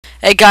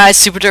Hey guys,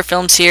 Super Dirt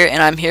Films here,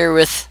 and I'm here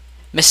with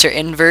Mr.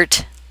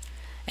 Invert,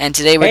 and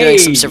today we're doing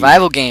some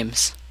survival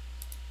games.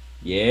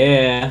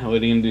 Yeah, we're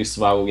gonna do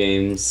survival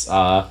games.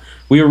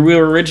 We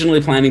were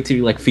originally planning to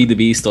do like Feed the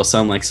Beast or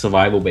some like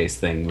survival based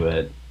thing,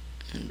 but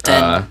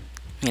Then,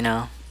 you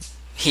know,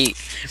 he...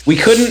 we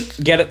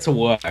couldn't get it to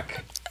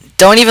work.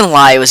 Don't even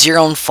lie, it was your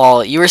own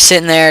fault. You were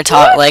sitting there,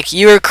 like,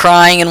 you were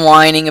crying and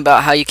whining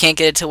about how you can't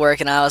get it to work,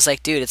 and I was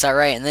like, dude, it's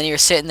alright. And then you were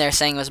sitting there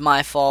saying it was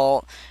my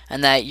fault,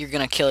 and that you're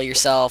gonna kill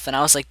yourself, and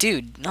I was like,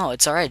 dude, no,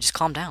 it's alright, just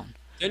calm down.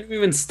 Don't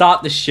even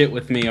start the shit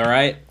with me,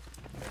 alright?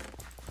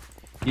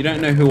 You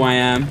don't know who I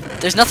am.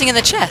 There's nothing in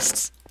the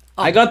chests.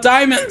 Oh. I got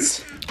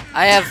diamonds!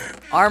 I have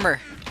armor.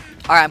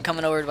 Alright, I'm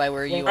coming over by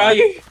where you are. Where are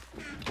you?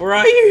 Where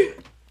are you?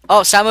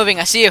 Oh, stop moving,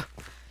 I see you.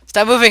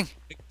 Stop moving.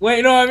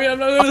 Wait, no, I mean, I'm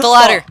not gonna Up the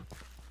ladder.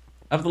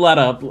 Up the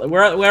ladder. Up.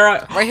 Where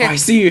are? Right here. Oh, I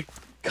see you.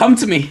 Come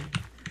to me.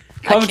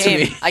 Come to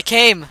me. I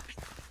came.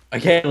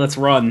 Okay, let's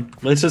run.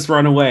 Let's just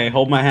run away.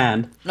 Hold my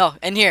hand. No,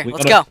 in here.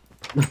 Let's go.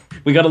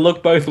 We gotta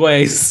look both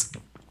ways.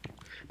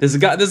 There's a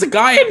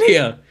guy in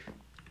here.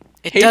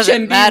 It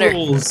doesn't matter.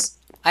 Rules.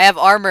 I have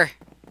armor.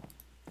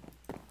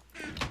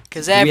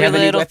 Cause every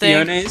little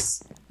thing.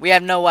 We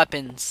have no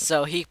weapons,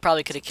 so he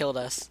probably could have killed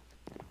us.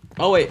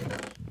 Oh wait.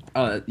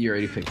 Oh, you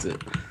already picked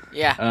it.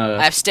 Yeah.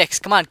 I have sticks.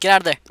 Come on, get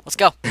out of there. Let's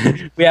go.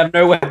 We have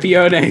no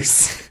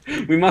weapiones.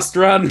 We must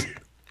run.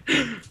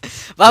 We're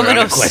on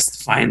a quest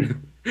to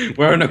find.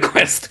 We're on a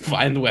quest to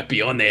find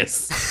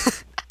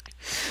weapiones.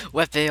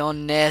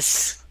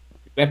 Weapiones.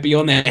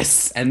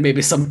 Weapiones and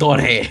maybe some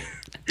torre.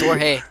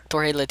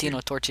 Torre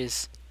Latino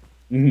torches.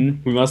 We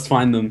must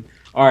find them.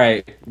 All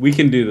right, we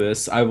can do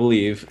this. I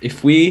believe.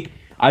 If we,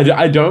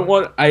 I don't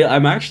want.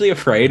 I'm actually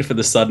afraid for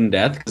the sudden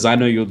death because I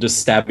know you'll just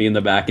stab me in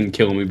the back and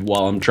kill me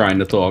while I'm trying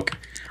to talk.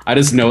 I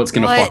just know it's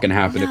gonna fucking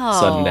happen if it's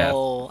sudden death.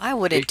 No, I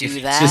wouldn't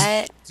do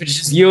that. If it's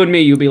just you and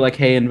me, you'll be like,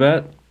 "Hey,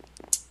 Invert,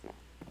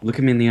 look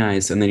at me in the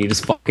eyes," and then you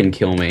just fucking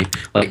kill me.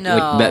 Like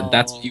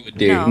that's what you would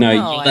do. No,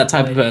 you're that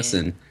type of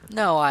person.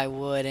 No, I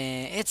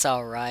wouldn't. It's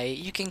alright.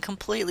 You can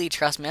completely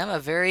trust me. I'm a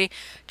very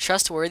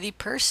trustworthy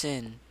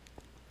person.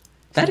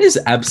 That is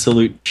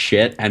absolute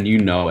shit, and you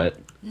know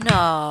it. No.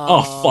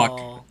 Oh,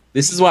 fuck.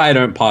 This is why I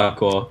don't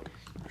parkour.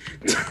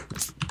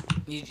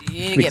 You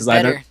need to get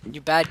better.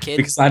 You're bad, kid.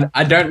 Because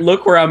I don't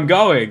look where I'm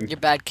going. You're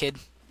bad, kid.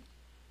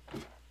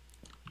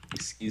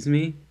 Excuse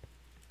me?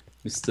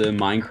 Mr.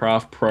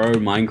 Minecraft Pro,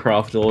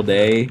 Minecraft all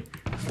day,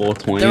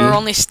 420. There are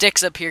only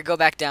sticks up here. Go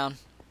back down.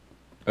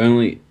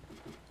 Only...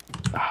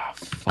 Ah,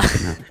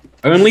 fucking hell.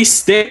 Only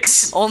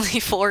sticks? Only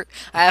 4.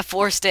 I have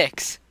 4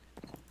 sticks.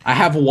 I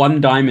have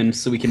 1 diamond,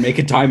 so we can make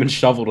a diamond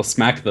shovel to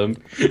smack them.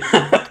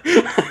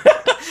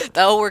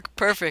 That'll work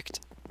perfect.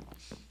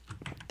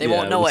 They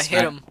won't know what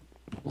hit them.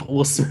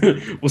 We'll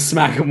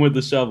smack them with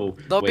the shovel.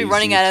 They'll be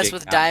running at us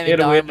with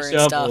diamond armor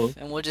and stuff,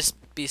 and we'll just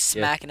be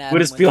smacking at them.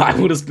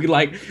 We'll just be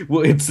like,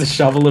 well, it's the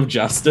shovel of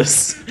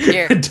justice.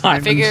 Here, I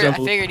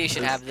figured you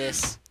should have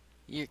this.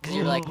 Because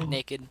you're like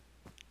naked.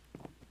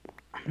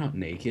 I'm not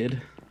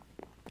naked.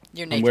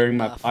 You're naked. I'm wearing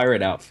my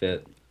pirate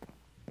outfit.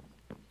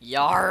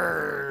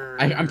 Yarr.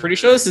 I'm pretty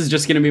sure this is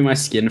just gonna be my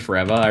skin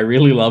forever. I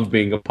really love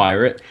being a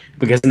pirate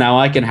because now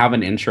I can have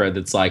an intro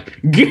that's like,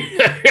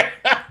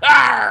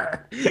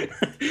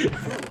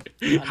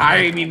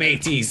 "Hire me,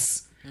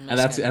 mateys," and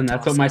that's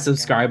what my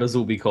subscribers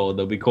will be called.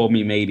 They'll be called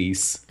me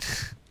mateys.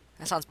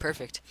 That sounds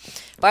perfect.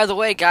 By the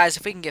way, guys,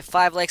 if we can get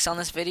 5 likes on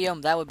this video,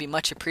 that would be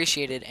much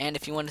appreciated. And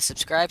if you want to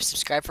subscribe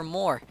for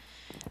more.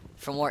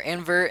 For more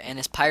Invert and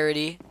his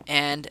piratey,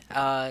 and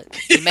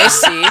you may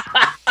see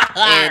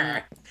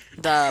in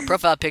the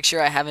profile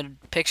picture, I have a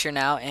picture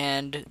now,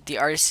 and the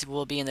artist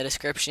will be in the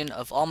description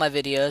of all my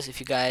videos if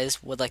you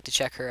guys would like to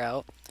check her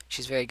out.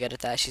 She's very good at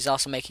that. She's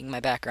also making my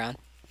background.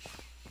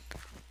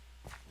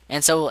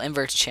 And so will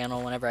Invert's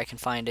channel whenever I can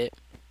find it.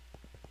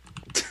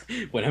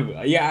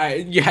 Whatever. Yeah,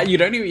 you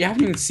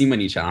haven't even seen my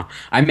new channel.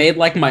 I made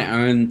like my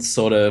own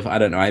sort of, I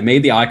don't know, I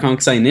made the icon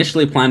because I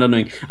initially planned on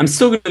doing, I'm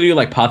still going to do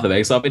like Path of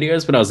Exile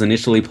videos, but I was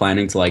initially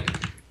planning to like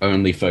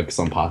only focus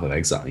on Path of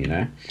Exile, you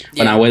know?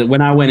 Yeah.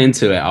 When I went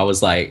into it, I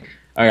was like,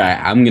 alright,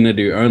 I'm going to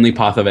do only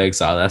Path of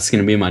Exile. That's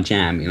going to be my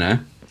jam, you know?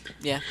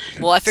 Yeah.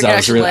 Well, I figured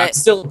I should let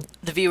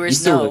the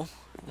viewers know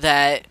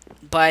that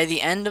by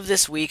the end of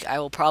this week, I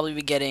will probably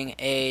be getting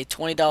a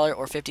 $20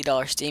 or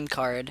 $50 Steam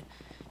card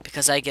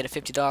because I get a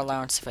 $50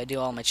 allowance if I do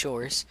all my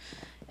chores.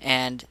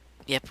 And,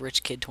 yep,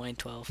 Rich Kid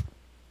 2012.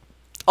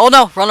 Oh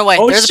no, run away.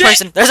 There's a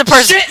person. There's a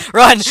person. Shit.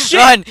 Run.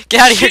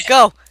 Get out of here.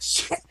 Go.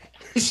 Shit.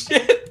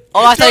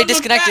 Oh, I thought he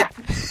disconnected.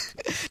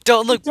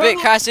 Don't look big.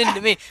 Crash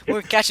into me.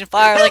 We're catching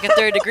fire like a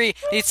 3rd degree.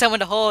 Need someone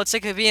to hold.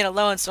 Sick of being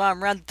alone, so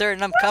I'm around the 3rd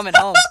and I'm coming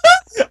home.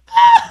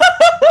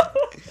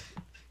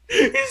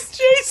 He's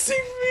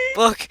chasing me.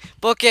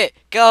 Book it.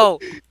 Go.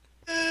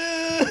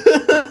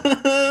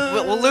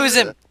 We'll lose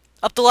him.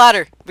 Up the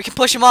ladder. We can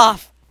push him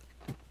off.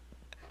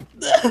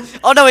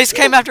 Oh no, he's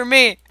came after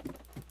me.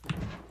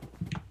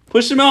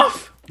 Push him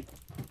off.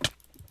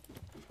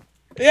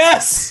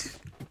 Yes.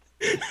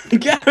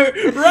 Go.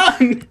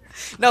 Run.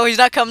 No, he's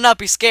not coming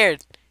up. He's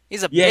scared.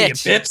 He's a Yeah, you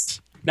bitch. bitch.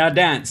 Now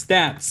dance,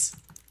 dance.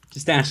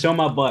 Just dance. Show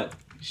my butt.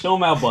 Show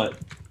my butt.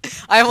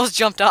 I almost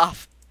jumped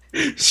off.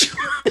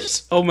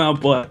 Show my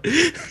butt.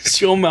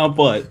 Show my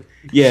butt.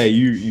 Yeah,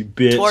 you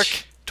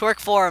bitch. Twerk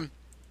for him.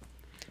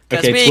 Cause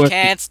Okay, we twerk,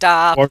 can't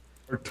stop.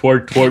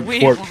 twerk, We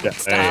twerk won't that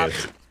stop.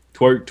 ass.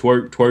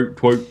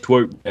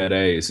 Twerk that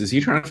ass. Is he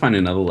trying to find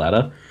another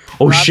ladder?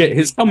 Oh shit, Probably.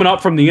 he's coming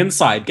up from the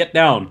inside. Get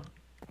down.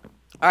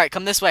 All right,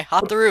 come this way.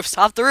 Hop the roofs.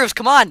 Hop the roofs.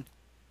 Come on.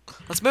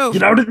 Let's move.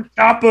 Get out of the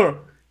chopper.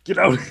 Get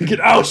out. Get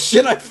out. Oh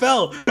shit, I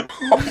fell.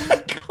 Oh my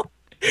god.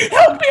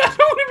 Help me. I don't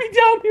want to be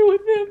down here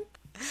with him.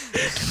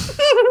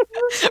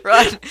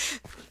 Run.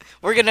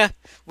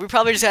 We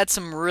probably just had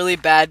some really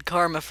bad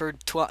karma for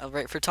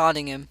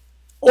taunting him.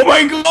 Oh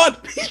my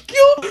god. He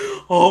killed.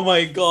 Oh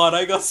my god,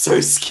 I got so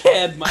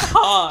scared. My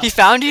heart. He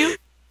found you?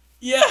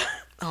 Yeah.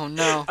 Oh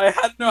no. I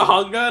had no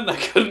hunger and I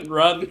couldn't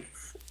run.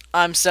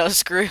 I'm so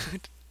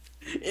screwed.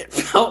 It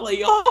felt like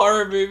a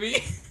horror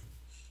movie.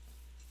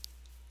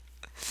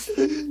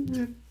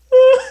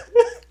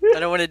 I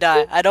don't want to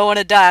die. I don't want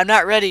to die. I'm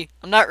not ready.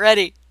 I'm not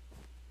ready.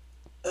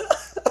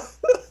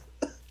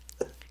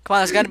 Come on,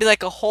 there's got to be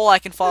like a hole I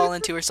can fall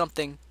into or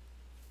something.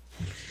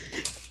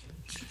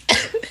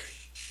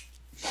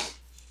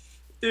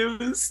 It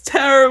was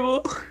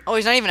terrible. Oh,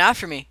 he's not even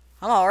after me.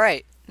 I'm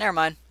alright. Never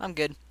mind. I'm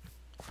good.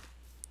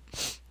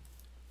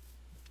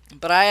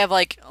 But I have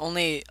like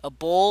only a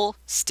bowl,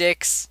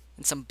 sticks,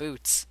 and some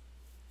boots.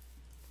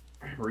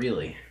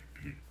 Really?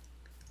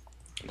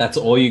 That's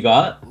all you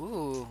got?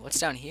 Ooh, what's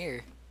down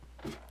here?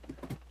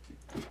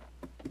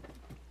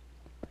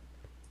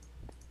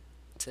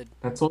 It's a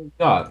That's all you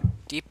got.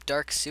 deep,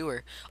 dark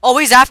sewer. Oh,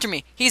 he's after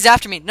me. He's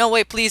after me. No,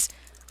 wait, please.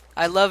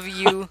 I love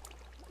you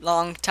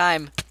long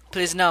time.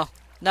 Please, no.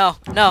 No,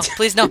 no,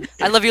 please, no.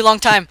 I love you long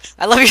time.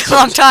 I love you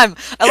long time.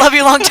 I love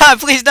you long time.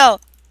 Please, no.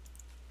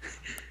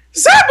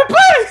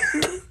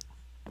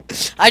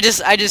 I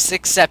just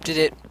accepted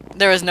it.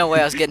 There was no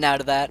way I was getting out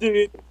of that.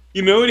 Dude,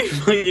 you know what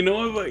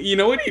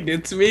he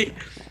did to me?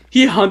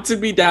 He hunted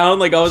me down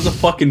like I was a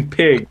fucking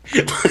pig.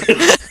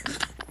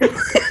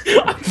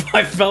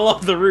 I fell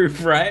off the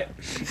roof, right?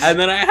 And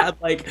then I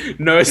had like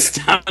no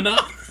stamina.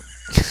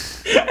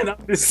 And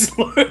I'm just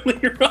slowly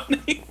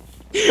running.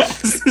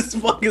 As this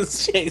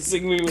fucker's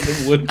chasing me with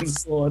a wooden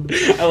sword.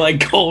 I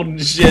like cold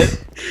and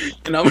shit.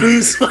 And I'm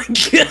just like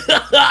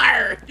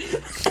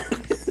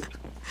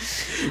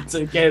it's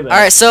okay though.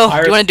 Alright, so do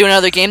you want to do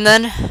another game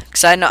then?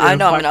 Because I know I'm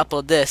gonna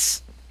upload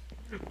this.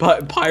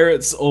 But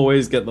pirates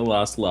always get the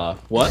last laugh.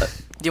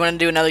 What? Do you want to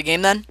do another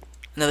game then?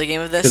 Another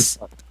game of this?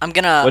 I'm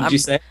gonna What did you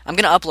say? I'm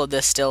gonna upload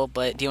this still,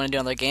 but do you want to do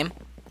another game?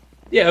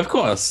 Yeah, of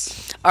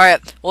course.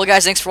 Alright, well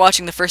guys, thanks for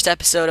watching the first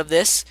episode of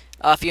this.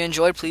 If you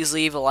enjoyed, please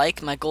leave a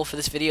like. My goal for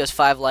this video is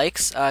 5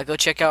 likes. Go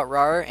check out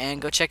RAR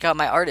and go check out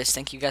my artist.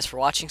 Thank you guys for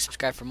watching.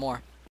 Subscribe for more.